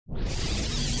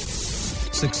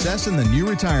Success in the New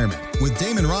Retirement with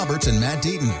Damon Roberts and Matt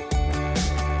Deaton.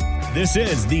 This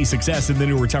is the Success in the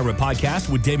New Retirement podcast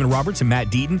with Damon Roberts and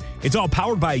Matt Deaton. It's all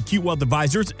powered by Acute Wealth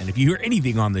Advisors. And if you hear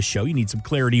anything on this show you need some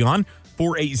clarity on,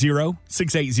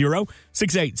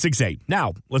 480-680-6868.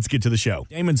 Now, let's get to the show.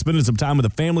 Damon spending some time with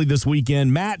the family this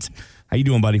weekend. Matt, how you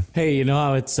doing, buddy? Hey, you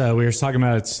know, it's we were talking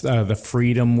about it's the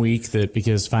Freedom Week, that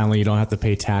because finally you don't have to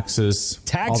pay taxes.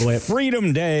 Tax all the way up.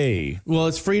 Freedom Day. Well,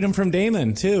 it's freedom from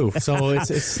Damon, too. So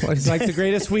it's like the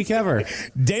greatest week ever.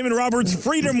 Damon Roberts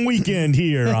Freedom Weekend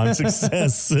here on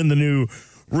Success in the New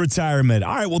Retirement.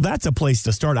 All right, well, that's a place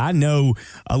to start. I know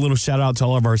a little shout out to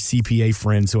all of our CPA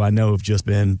friends who I know have just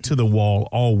been to the wall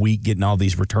all week getting all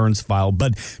these returns filed.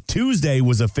 But Tuesday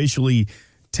was officially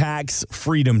Tax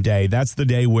Freedom Day. That's the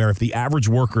day where if the average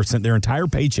worker sent their entire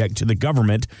paycheck to the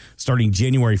government starting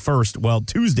January 1st, well,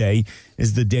 Tuesday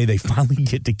is the day they finally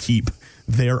get to keep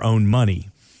their own money.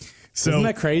 So, isn't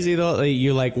that crazy, though? That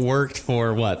you worked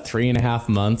for, 3.5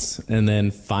 months, and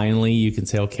then finally you can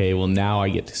say, okay, well, now I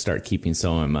get to start keeping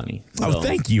some of my money. So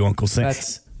thank you, Uncle Sam.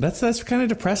 That's kind of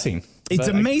depressing. It's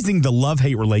amazing the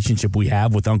love-hate relationship we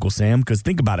have with Uncle Sam, because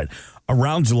think about it.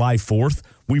 Around July 4th,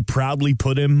 we proudly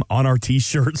put him on our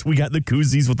T-shirts. We got the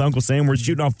koozies with Uncle Sam. We're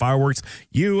shooting off fireworks,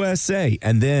 USA.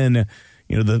 And then,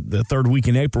 the third week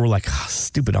in April, we're like,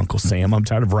 stupid Uncle Sam. I'm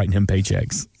tired of writing him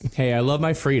paychecks. Hey, I love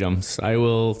my freedoms. I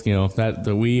will,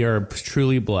 that we are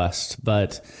truly blessed.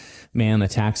 But, man, the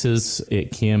taxes,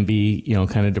 it can be,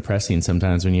 kind of depressing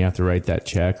sometimes when you have to write that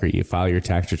check or you file your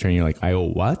tax return. You're like, I owe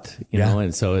what? You know,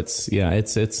 and so it's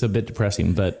a bit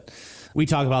depressing. But we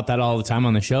talk about that all the time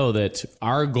on the show, that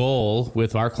our goal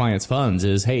with our clients' funds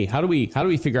is, hey, how do we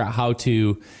figure out how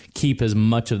to keep as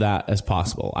much of that as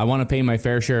possible? I want to pay my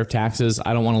fair share of taxes.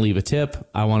 I don't want to leave a tip.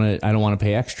 I don't want to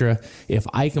pay extra. If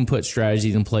I can put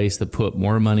strategies in place that put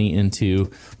more money into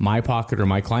my pocket or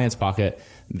my client's pocket,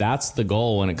 that's the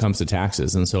goal when it comes to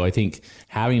taxes. And so I think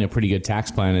having a pretty good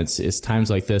tax plan, it's times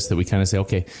like this that we kind of say,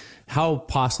 okay, how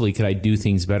possibly could I do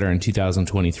things better in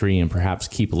 2023 and perhaps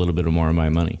keep a little bit more of my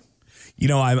money?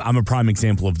 I'm a prime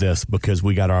example of this because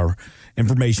we got our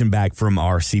information back from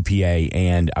our CPA,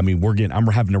 and I'm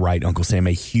having to write Uncle Sam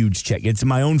a huge check. It's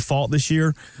my own fault this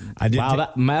year.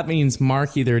 That means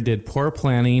Mark either did poor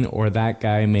planning or that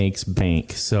guy makes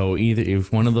bank. So either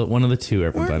one of the two,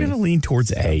 everybody. We're going to lean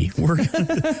towards A.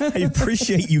 I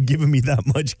appreciate you giving me that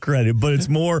much credit, but it's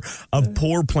more of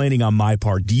poor planning on my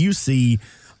part. Do you see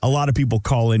a lot of people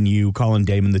calling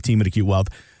Damon, the team at Acute Wealth,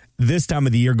 this time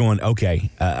of the year going,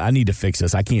 okay, I need to fix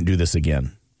this. I can't do this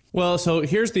again? Well, so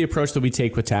here's the approach that we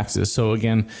take with taxes. So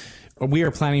again, we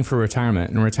are planning for retirement,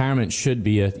 and retirement should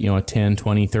be a 10,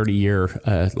 20, 30 year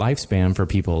lifespan for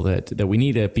people that we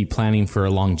need to be planning for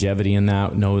longevity in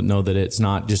that. Know that it's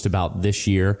not just about this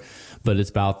year, but it's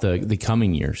about the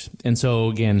coming years. And so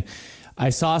again,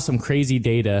 I saw some crazy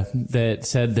data that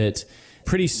said that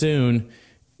pretty soon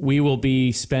we will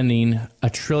be spending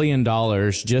 $1 trillion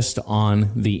just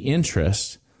on the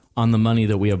interest on the money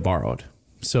that we have borrowed.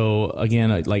 So again,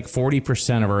 like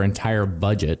 40% of our entire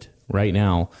budget right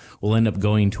now will end up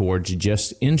going towards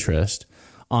just interest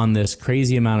on this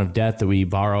crazy amount of debt that we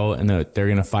borrow, and that they're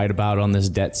going to fight about on this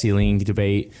debt ceiling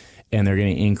debate, and they're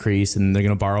going to increase and they're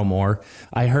going to borrow more.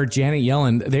 I heard Janet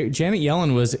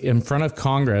Yellen was in front of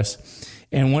Congress,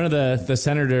 and one of the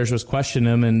senators was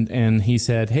questioning him, and he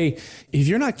said, hey, if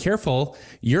you're not careful,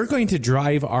 you're going to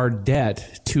drive our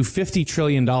debt to $50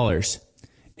 trillion.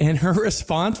 And her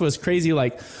response was crazy,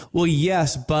 like, well,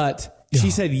 yes, but. She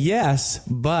said, yes,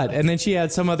 but. And then she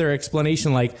had some other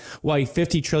explanation, like why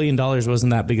 $50 trillion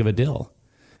wasn't that big of a deal.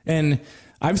 And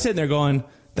I'm sitting there going,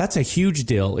 that's a huge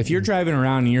deal. If you're driving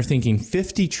around and you're thinking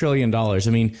 $50 trillion,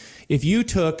 if you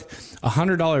took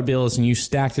 $100 bills and you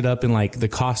stacked it up in like the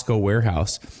Costco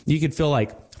warehouse, you could fill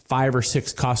like 5 or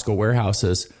 6 Costco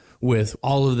warehouses with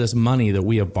all of this money that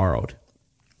we have borrowed.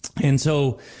 And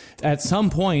so at some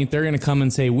point, they're going to come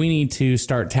and say, we need to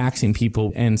start taxing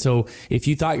people. And so if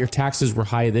you thought your taxes were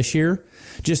high this year,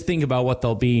 just think about what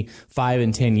they'll be 5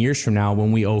 and 10 years from now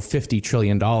when we owe $50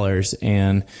 trillion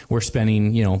and we're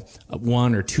spending, $1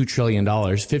 or $2 trillion,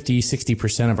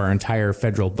 50-60% of our entire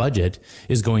federal budget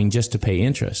is going just to pay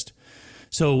interest.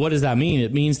 So what does that mean?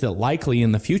 It means that likely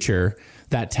in the future,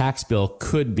 that tax bill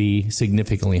could be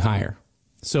significantly higher.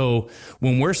 So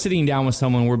when we're sitting down with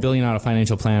someone, we're building out a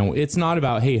financial plan. It's not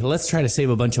about, hey, let's try to save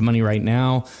a bunch of money right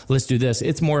now. Let's do this.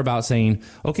 It's more about saying,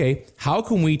 okay, how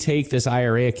can we take this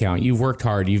IRA account? You've worked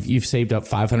hard. You've saved up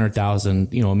 $500,000,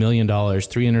 $1 million,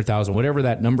 $300,000, whatever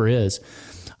that number is.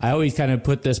 I always kind of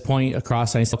put this point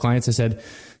across. I tell clients, I said,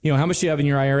 how much do you have in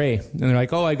your IRA? And they're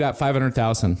like, oh, I got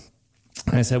 $500,000.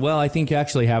 And I said, well, I think you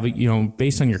actually have,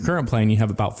 based on your current plan, you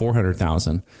have about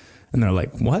 400,000. And they're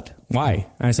like, what? Why?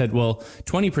 And I said, well,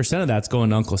 20% of that's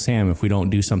going to Uncle Sam if we don't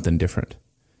do something different.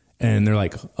 And they're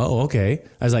like, oh, okay.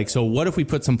 I was like, so what if we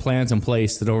put some plans in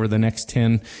place that over the next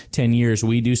 10 years,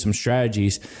 we do some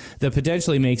strategies that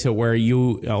potentially makes it where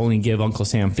you only give Uncle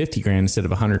Sam 50 grand instead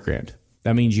of 100 grand.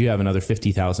 That means you have another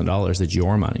 $50,000 that's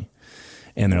your money.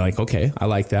 And they're like, okay, I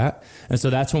like that. And so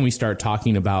that's when we start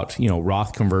talking about,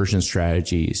 Roth conversion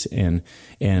strategies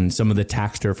and some of the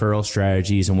tax deferral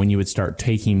strategies. And when you would start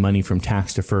taking money from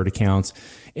tax deferred accounts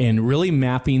and really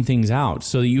mapping things out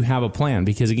so that you have a plan.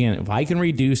 Because again, if I can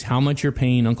reduce how much you're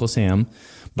paying Uncle Sam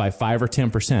by 5 or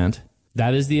 10%,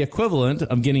 that is the equivalent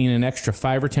of getting an extra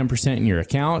 5 or 10% in your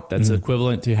account. That's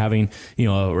equivalent to having,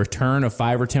 a return of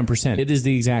 5 or 10%. It is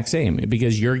the exact same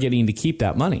because you're getting to keep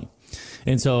that money.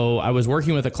 And so I was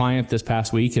working with a client this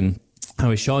past week and I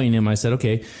was showing him, I said,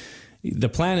 okay, the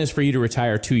plan is for you to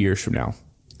retire 2 years from now.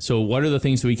 So what are the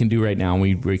things that we can do right now?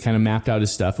 And we kind of mapped out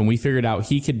his stuff and we figured out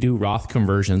he could do Roth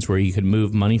conversions where he could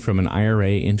move money from an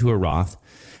IRA into a Roth.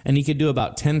 And he could do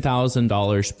about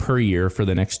 $10,000 per year for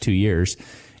the next 2 years.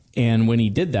 And when he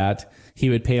did that,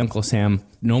 he would pay Uncle Sam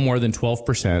no more than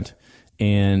 12%.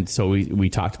 And so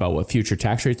we talked about what future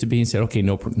tax rates would be and said, okay,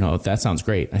 no, that sounds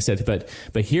great. I said,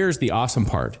 but here's the awesome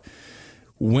part.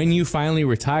 When you finally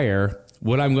retire,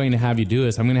 what I'm going to have you do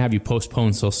is I'm going to have you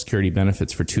postpone Social Security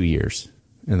benefits for 2 years.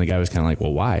 And the guy was kind of like,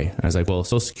 well, why? I was like, well,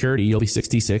 Social Security, you'll be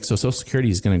 66. So Social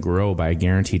Security is going to grow by a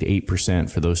guaranteed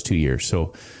 8% for those 2 years.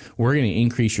 So we're going to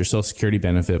increase your Social Security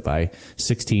benefit by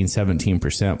 16,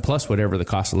 17% plus whatever the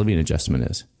cost of living adjustment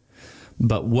is.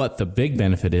 But what the big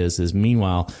benefit is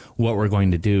meanwhile, what we're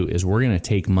going to do is we're going to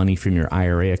take money from your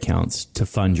IRA accounts to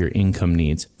fund your income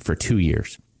needs for 2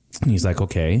 years. And he's like,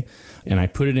 okay. And I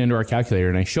put it into our calculator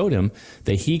and I showed him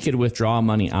that he could withdraw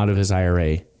money out of his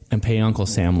IRA and pay Uncle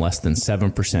Sam less than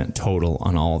 7% total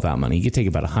on all of that money. He could take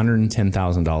about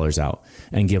 $110,000 out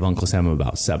and give Uncle Sam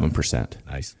about 7%.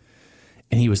 Nice.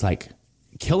 And he was like,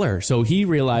 killer. So he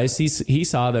realized he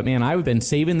saw that, man, I've been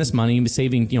saving this money,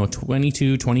 saving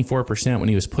 22, 24% when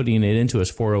he was putting it into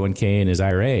his 401k and his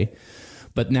IRA.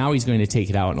 But now he's going to take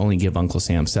it out and only give Uncle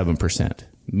Sam 7%.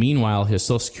 Meanwhile, his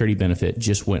Social Security benefit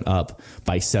just went up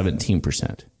by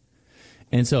 17%.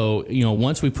 And so,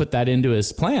 once we put that into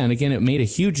his plan, again, it made a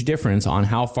huge difference on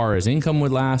how far his income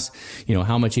would last,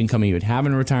 how much income he would have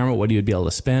in retirement, what he would be able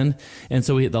to spend. And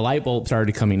so the light bulb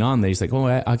started coming on. He's like, oh,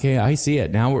 okay, I see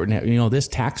it. Now we're, this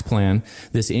tax plan,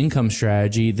 this income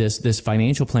strategy, this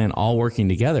financial plan all working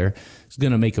together is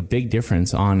going to make a big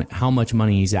difference on how much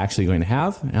money he's actually going to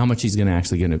have and how much he's going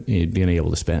to be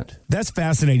able to spend. That's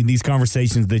fascinating, these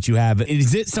conversations that you have.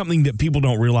 Is it something that people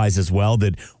don't realize as well,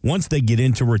 that once they get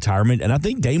into retirement, and I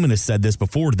think Damon has said this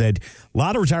before, that a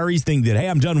lot of retirees think that, hey,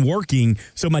 I'm done working,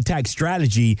 so my tax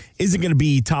strategy isn't going to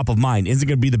be top of mind, isn't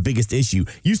going to be the biggest issue.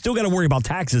 You still got to worry about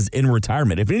taxes in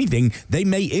retirement. If anything, they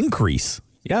may increase.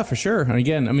 Yeah, for sure. And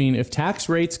again, if tax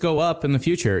rates go up in the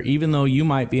future, even though you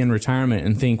might be in retirement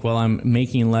and think, well, I'm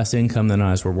making less income than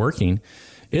as we're working,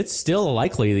 it's still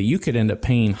likely that you could end up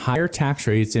paying higher tax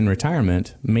rates in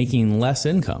retirement, making less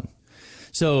income.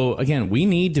 So again, we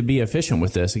need to be efficient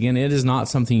with this. Again, it is not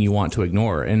something you want to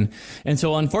ignore. And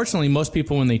so unfortunately, most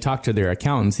people, when they talk to their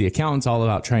accountants, the accountant's all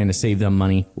about trying to save them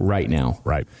money right now.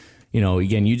 Right.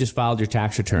 Again, you just filed your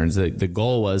tax returns. The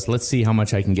goal was, let's see how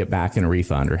much I can get back in a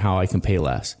refund or how I can pay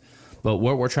less. But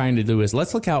what we're trying to do is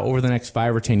let's look out over the next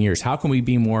 5 or 10 years. How can we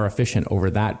be more efficient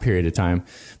over that period of time?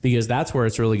 Because that's where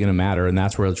it's really going to matter and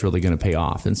that's where it's really going to pay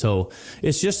off. And so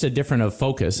it's just a different of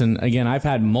focus. And again, I've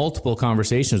had multiple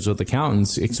conversations with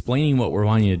accountants explaining what we're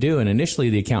wanting to do. And initially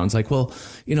the accountant's like, well,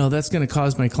 that's going to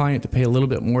cause my client to pay a little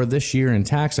bit more this year in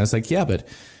tax. And I was like, yeah, but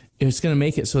it's going to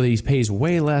make it so that he pays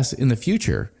way less in the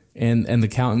future. And the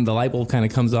accountant, the light bulb kind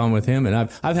of comes on with him. And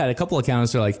I've had a couple of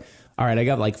accountants that are like, all right, I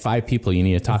got like 5 people you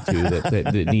need to talk to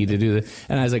that need to do this.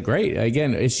 And I was like, great.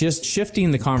 Again, it's just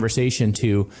shifting the conversation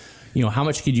to, how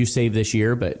much could you save this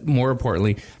year? But more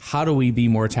importantly, how do we be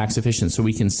more tax efficient so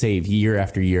we can save year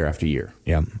after year after year?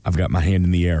 Yeah, I've got my hand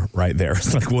in the air right there.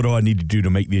 It's like, what do I need to do to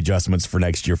make the adjustments for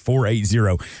next year?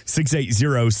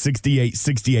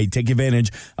 480-680-6868. Take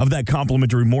advantage of that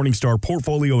complimentary Morningstar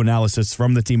portfolio analysis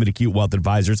from the team at Acute Wealth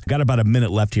Advisors. Got about a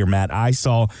minute left here, Matt. I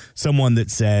saw someone that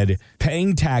said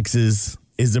paying taxes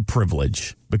is a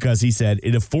privilege because he said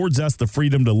it affords us the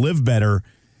freedom to live better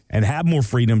and have more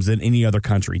freedoms than any other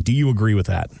country. Do you agree with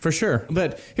that? For sure.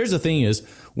 But here's the thing is,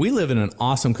 we live in an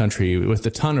awesome country with a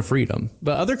ton of freedom,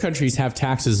 but other countries have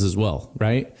taxes as well,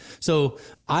 right? So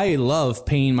I love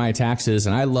paying my taxes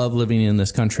and I love living in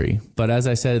this country. But as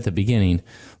I said at the beginning,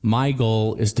 my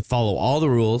goal is to follow all the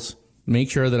rules,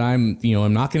 make sure that I'm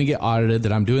not going to get audited,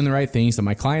 that I'm doing the right things, that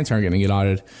my clients aren't going to get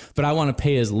audited, but I want to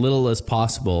pay as little as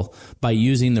possible by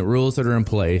using the rules that are in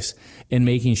place and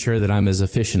making sure that I'm as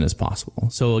efficient as possible.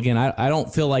 So again, I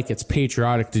don't feel like it's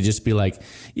patriotic to just be like,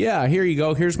 yeah, here you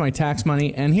go. Here's my tax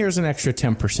money and here's an extra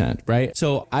 10%, right?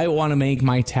 So I want to make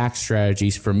my tax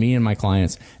strategies for me and my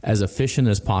clients as efficient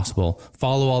as possible,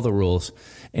 follow all the rules.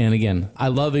 And again, I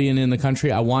love being in the country.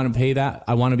 I want to pay that.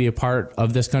 I want to be a part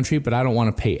of this country, but I don't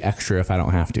want to pay extra if I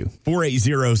don't have to.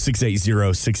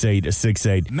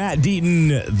 480-680-6868. Matt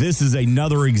Deaton, this is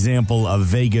another example of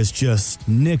Vegas just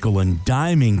nickel and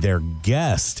diming their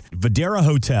guest. Vidara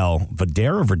Hotel.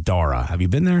 Vidara? Have you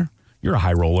been there? You're a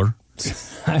high roller.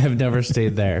 I have never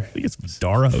stayed there. I think it's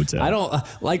Vidara Hotel. I don't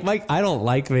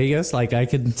like Vegas. Like I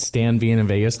could stand being in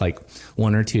Vegas like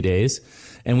 1 or 2 days.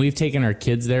 And we've taken our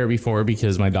kids there before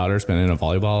because my daughter's been in a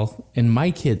volleyball, and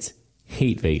my kids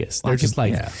hate Vegas. They're just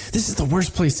like, this is the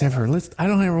worst place ever. I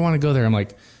don't ever want to go there. I'm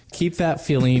like, keep that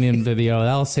feeling in video.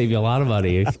 That'll save you a lot of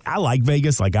money. I like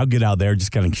Vegas. Like I'll get out there,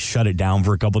 just kind of shut it down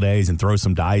for a couple of days and throw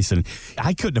some dice. And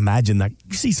I couldn't imagine that.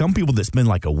 You see some people that spend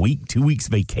like a week, 2 weeks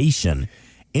vacation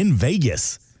in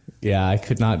Vegas. Yeah, I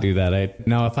could not do that.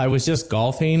 Now, if I was just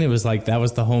golfing, it was like that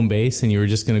was the home base and you were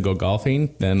just going to go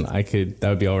golfing, then that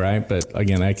would be all right. But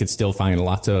again, I could still find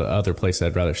lots of other places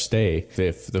I'd rather stay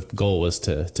if the goal was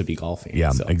to be golfing. Yeah,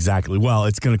 so. Exactly. Well,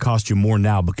 it's going to cost you more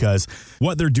now because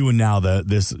what they're doing now,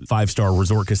 this 5-star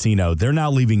resort casino, they're now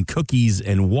leaving cookies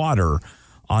and water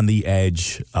on the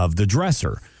edge of the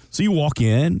dresser. So you walk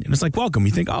in, and it's like, welcome.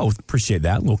 You think, oh, appreciate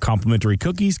that. A little complimentary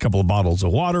cookies, couple of bottles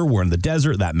of water. We're in the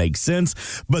desert. That makes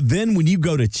sense. But then when you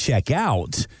go to check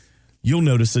out, you'll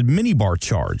notice a minibar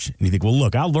charge. And you think, well,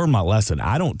 look, I learned my lesson.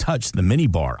 I don't touch the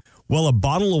minibar. Well, a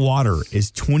bottle of water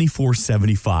is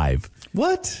 $24.75.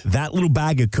 What? That little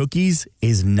bag of cookies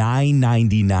is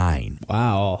 $9.99.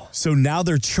 Wow. So now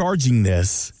they're charging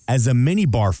this as a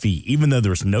minibar fee, even though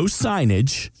there's no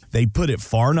signage. They put it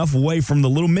far enough away from the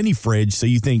little mini fridge so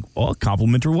you think, well,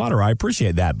 complimentary water, I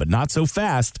appreciate that, but not so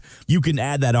fast. You can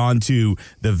add that on to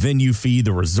the venue fee,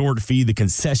 the resort fee, the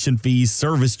concession fees,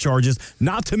 service charges,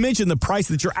 not to mention the price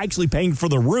that you're actually paying for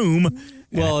the room.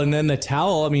 Well, and then the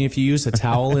towel. I mean, if you use a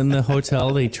towel in the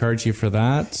hotel, they charge you for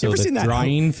that. So the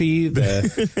drying fee.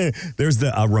 There's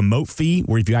the remote fee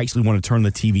where if you actually want to turn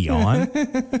the TV on.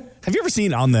 Have you ever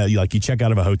seen on you check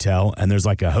out of a hotel and there's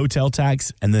like a hotel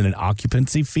tax and then an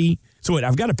occupancy fee? So wait,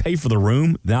 I've got to pay for the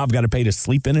room. Now I've got to pay to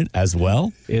sleep in it as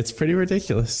well. It's pretty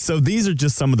ridiculous. So these are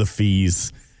just some of the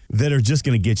fees that are just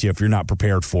going to get you if you're not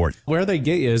prepared for it. Where they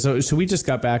get you is, so we just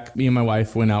got back, me and my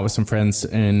wife went out with some friends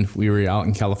and we were out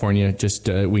in California,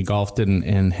 we golfed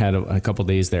and had a couple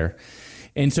days there.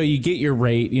 And so you get your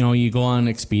rate, you go on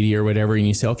Expedia or whatever and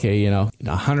you say, okay, $100,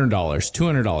 $200,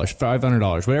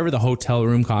 $500, whatever the hotel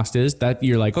room cost is, that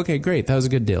you're like, okay, great. That was a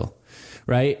good deal.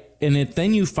 Right. And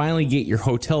then you finally get your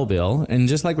hotel bill. And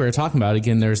just like we were talking about,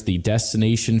 again, there's the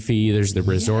destination fee, there's the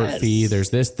resort fee, there's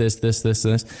this.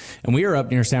 And we were up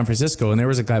near San Francisco and there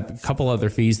was a couple other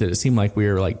fees that it seemed like we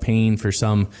were like paying for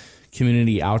some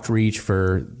community outreach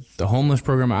for the homeless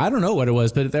program. I don't know what it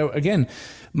was, but again,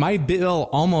 my bill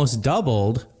almost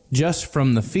doubled just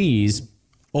from the fees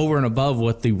over and above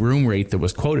what the room rate that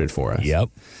was quoted for us. Yep.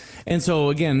 And so,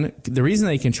 again, the reason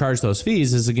they can charge those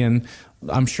fees is, again,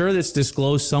 I'm sure that's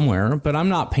disclosed somewhere, but I'm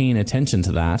not paying attention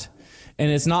to that.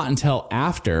 And it's not until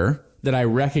after that I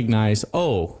recognize,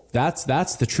 oh, that's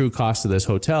the true cost of this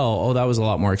hotel. Oh, that was a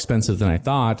lot more expensive than I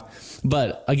thought.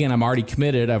 But, again, I'm already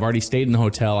committed. I've already stayed in the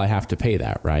hotel. I have to pay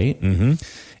that, right? Mm-hmm.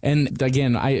 And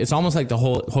again, it's almost like the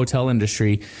whole hotel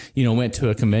industry, went to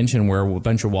a convention where a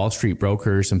bunch of Wall Street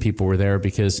brokers and people were there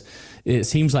because it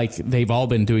seems like they've all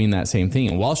been doing that same thing.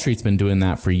 And Wall Street's been doing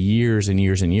that for years and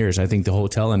years and years. I think the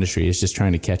hotel industry is just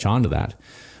trying to catch on to that.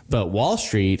 But Wall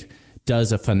Street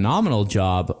does a phenomenal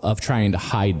job of trying to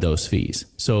hide those fees.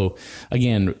 So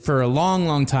again, for a long,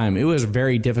 long time, it was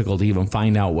very difficult to even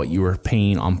find out what you were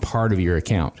paying on part of your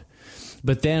account.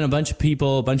 But then a bunch of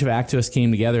activists came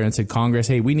together and said, Congress,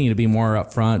 hey, we need to be more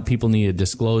upfront. People need to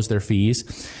disclose their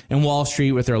fees. And Wall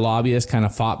Street with their lobbyists kind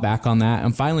of fought back on that.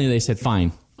 And finally they said,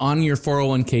 fine, on your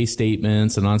 401k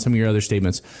statements and on some of your other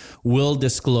statements, we'll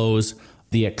disclose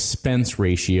the expense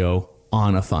ratio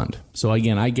on a fund. So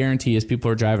again, I guarantee as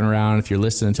people are driving around, if you're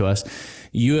listening to us,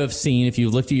 you have seen, if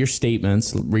you've looked at your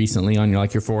statements recently on your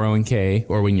 401k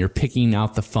or when you're picking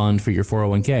out the fund for your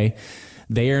 401k,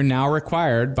 they are now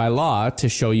required by law to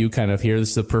show you kind of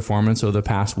here's the performance of the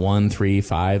past 1, 3,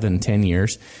 5, and 10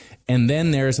 years. And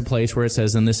then there's a place where it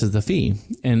says, and this is the fee.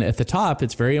 And at the top,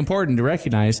 it's very important to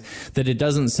recognize that it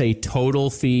doesn't say total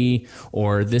fee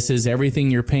or this is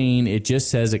everything you're paying. It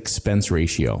just says expense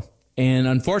ratio. And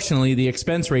unfortunately, the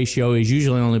expense ratio is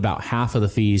usually only about half of the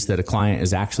fees that a client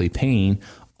is actually paying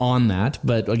on that.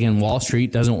 But again, Wall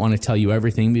Street doesn't want to tell you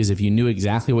everything, because if you knew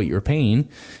exactly what you were paying,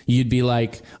 you'd be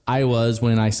like I was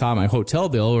when I saw my hotel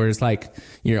bill, where it's like,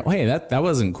 hey, that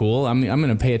wasn't cool. I'm going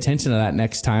to pay attention to that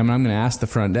next time. And I'm going to ask the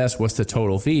front desk, what's the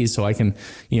total fees, so I can,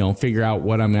 figure out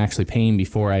what I'm actually paying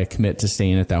before I commit to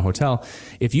staying at that hotel.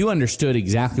 If you understood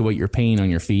exactly what you're paying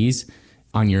on your fees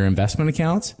on your investment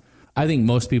accounts, I think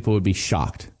most people would be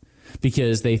shocked,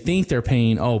 because they think they're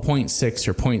paying 0.6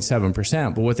 or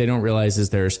 0.7%, but what they don't realize is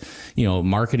there's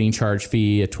marketing charge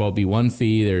fee, a 12B1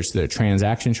 fee, there's the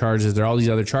transaction charges, there are all these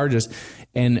other charges,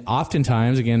 and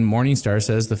oftentimes, again, Morningstar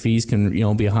says the fees can be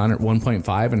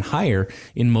 1.5 and higher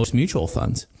in most mutual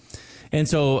funds. And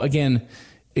so again,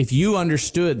 if you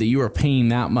understood that you were paying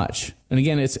that much, and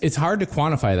again, it's hard to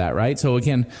quantify that, right? So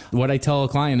again, what I tell a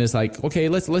client is like, okay,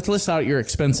 let's list out your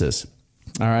expenses.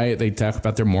 All right. They talk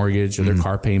about their mortgage or their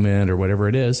car payment or whatever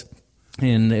it is.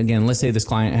 And again, let's say this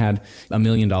client had $1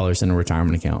 million in a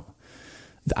retirement account.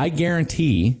 I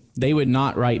guarantee they would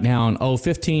not write down,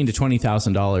 $15,000 to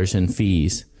 $20,000 in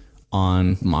fees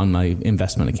on my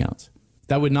investment accounts.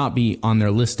 That would not be on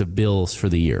their list of bills for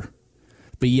the year.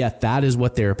 But yet that is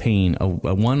what they're paying. A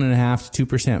 1.5% to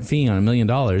 2% fee on $1 million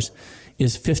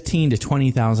is $15,000 to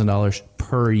 $20,000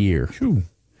 per year. Whew.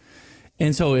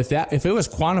 And so if it was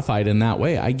quantified in that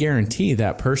way, I guarantee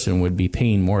that person would be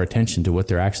paying more attention to what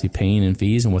they're actually paying in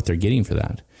fees and what they're getting for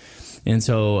that. And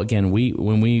so again,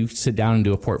 when we sit down and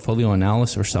do a portfolio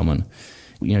analysis for someone,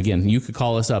 again, you could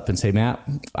call us up and say, Matt,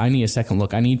 I need a second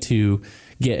look. I need to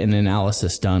get an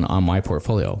analysis done on my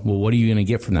portfolio. Well, what are you going to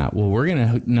get from that? Well, we're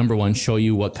going to, number one, show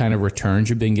you what kind of returns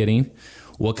you've been getting,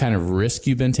 what kind of risk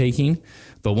you've been taking.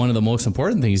 But one of the most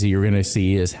important things that you're going to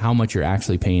see is how much you're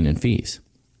actually paying in fees.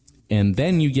 And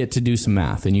then you get to do some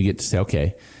math and you get to say,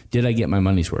 okay, did I get my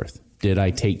money's worth? Did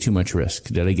I take too much risk?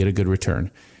 Did I get a good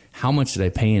return? How much did I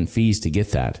pay in fees to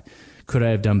get that? Could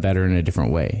I have done better in a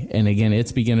different way? And again,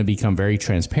 it's going to become very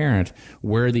transparent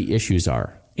where the issues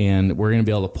are. And we're going to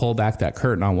be able to pull back that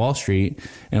curtain on Wall Street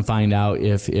and find out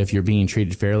if you're being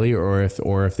treated fairly or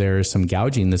if there is some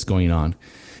gouging that's going on.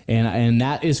 And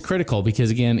that is critical,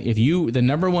 because again, the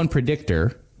number one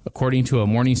predictor, according to a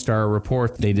Morningstar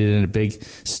report they did a big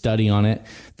study on it,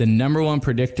 the number one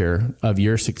predictor of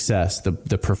your success,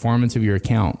 the performance of your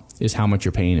account, is how much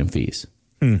you're paying in fees.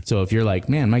 So if you're like,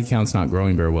 man, my account's not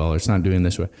growing very well, or it's not doing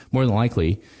this way, more than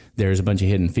likely there's a bunch of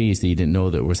hidden fees that you didn't know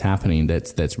that was happening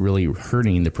that's really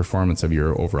hurting the performance of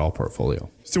your overall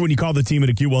portfolio. So when you call the team at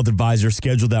Acute Wealth Advisors,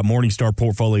 schedule that Morningstar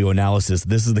portfolio analysis,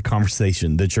 this is the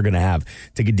conversation that you're going to have.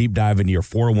 Take a deep dive into your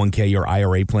 401k or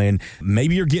IRA plan.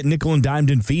 Maybe you're getting nickel and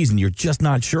dimed in fees and you're just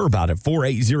not sure about it.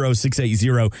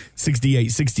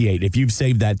 480-680-6868. If you've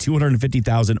saved that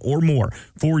 $250,000 or more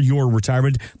for your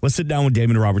retirement, let's sit down with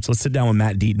Damon Roberts. Let's sit down with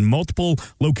Matt Deaton. Multiple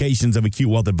locations of Acute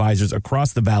Wealth Advisors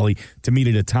across the valley to meet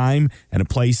at a time and a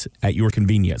place at your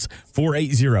convenience.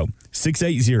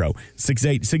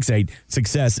 480-680-6868.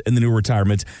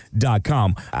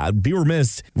 SuccessInTheNewRetirement.com. I'd be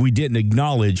remiss if we didn't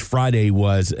acknowledge Friday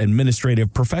was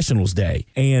Administrative Professionals Day.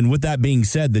 And with that being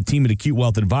said, the team at Acute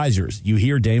Wealth Advisors, you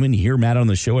hear Damon, you hear Matt on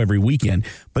the show every weekend,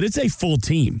 but it's a full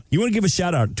team. You want to give a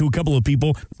shout out to a couple of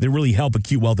people that really help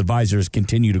Acute Wealth Advisors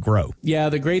continue to grow. Yeah,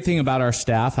 the great thing about our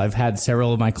staff, I've had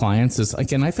several of my clients, is,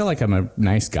 again, I feel like I'm a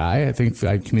nice guy. I think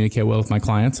I communicate well with my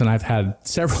clients, and I've had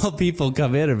several people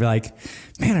come in and be like,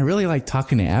 man, I really like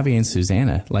talking to Abby and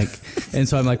Susanna. And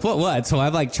so I'm like, what? So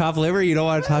I'm like, chopped liver, you don't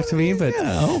want to talk to me? But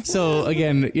so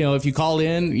again, if you call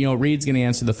in, Reed's going to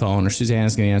answer the phone, or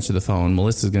Susanna's going to answer the phone,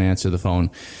 Melissa's going to answer the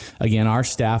phone. Again, our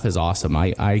staff is awesome.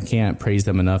 I can't praise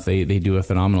them enough. They do a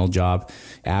phenomenal job.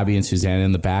 Abby and Susanna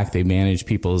in the back, they manage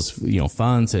people's,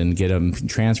 funds and get them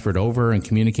transferred over and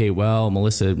communicate well.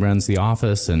 Melissa runs the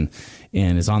office and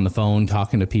is on the phone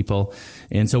talking to people.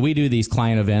 And so we do these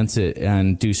client events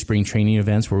and do spring training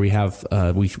events where we have,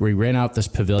 we rent out this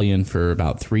pavilion for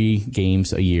about 3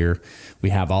 games a year. We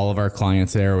have all of our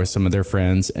clients there with some of their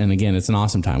friends. And again, it's an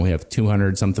awesome time. We have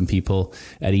 200 something people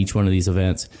at each one of these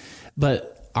events.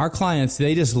 But our clients,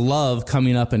 they just love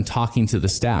coming up and talking to the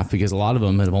staff, because a lot of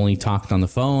them have only talked on the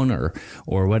phone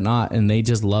or whatnot, and they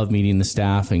just love meeting the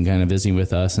staff and kind of visiting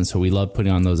with us. And so we love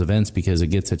putting on those events because it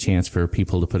gets a chance for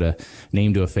people to put a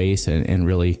name to a face and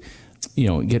really,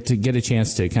 get a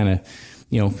chance to kind of,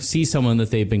 see someone that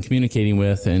they've been communicating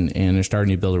with and are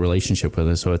starting to build a relationship with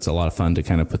us. So it's a lot of fun to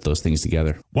kind of put those things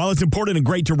together. While it's important and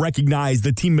great to recognize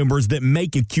the team members that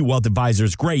make Acute Wealth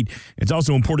Advisors great, it's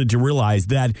also important to realize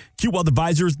that Acute Wealth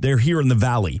Advisors, they're here in the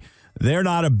Valley. They're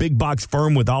not a big box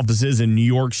firm with offices in New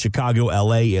York, Chicago,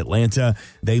 LA, Atlanta.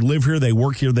 They live here, they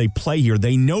work here, they play here.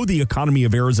 They know the economy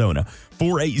of Arizona.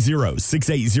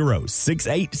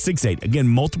 480-680-6868. Again,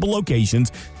 multiple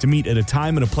locations to meet at a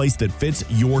time and a place that fits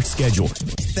your schedule.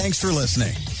 Thanks for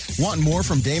listening. Want more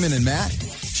from Damon and Matt?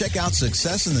 Check out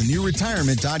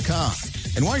successinthenewretirement.com.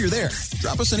 And while you're there,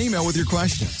 drop us an email with your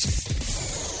questions.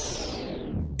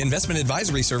 Investment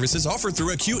advisory services offered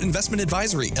through Acute Investment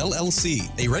Advisory, LLC,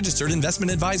 a registered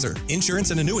investment advisor. Insurance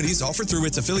and annuities offered through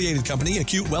its affiliated company,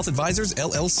 Acute Wealth Advisors,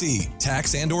 LLC.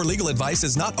 Tax and or legal advice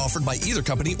is not offered by either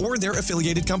company or their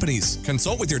affiliated companies.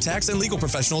 Consult with your tax and legal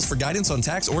professionals for guidance on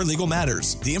tax or legal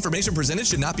matters. The information presented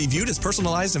should not be viewed as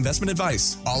personalized investment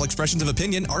advice. All expressions of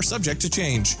opinion are subject to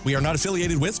change. We are not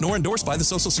affiliated with nor endorsed by the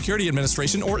Social Security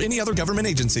Administration or any other government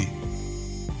agency.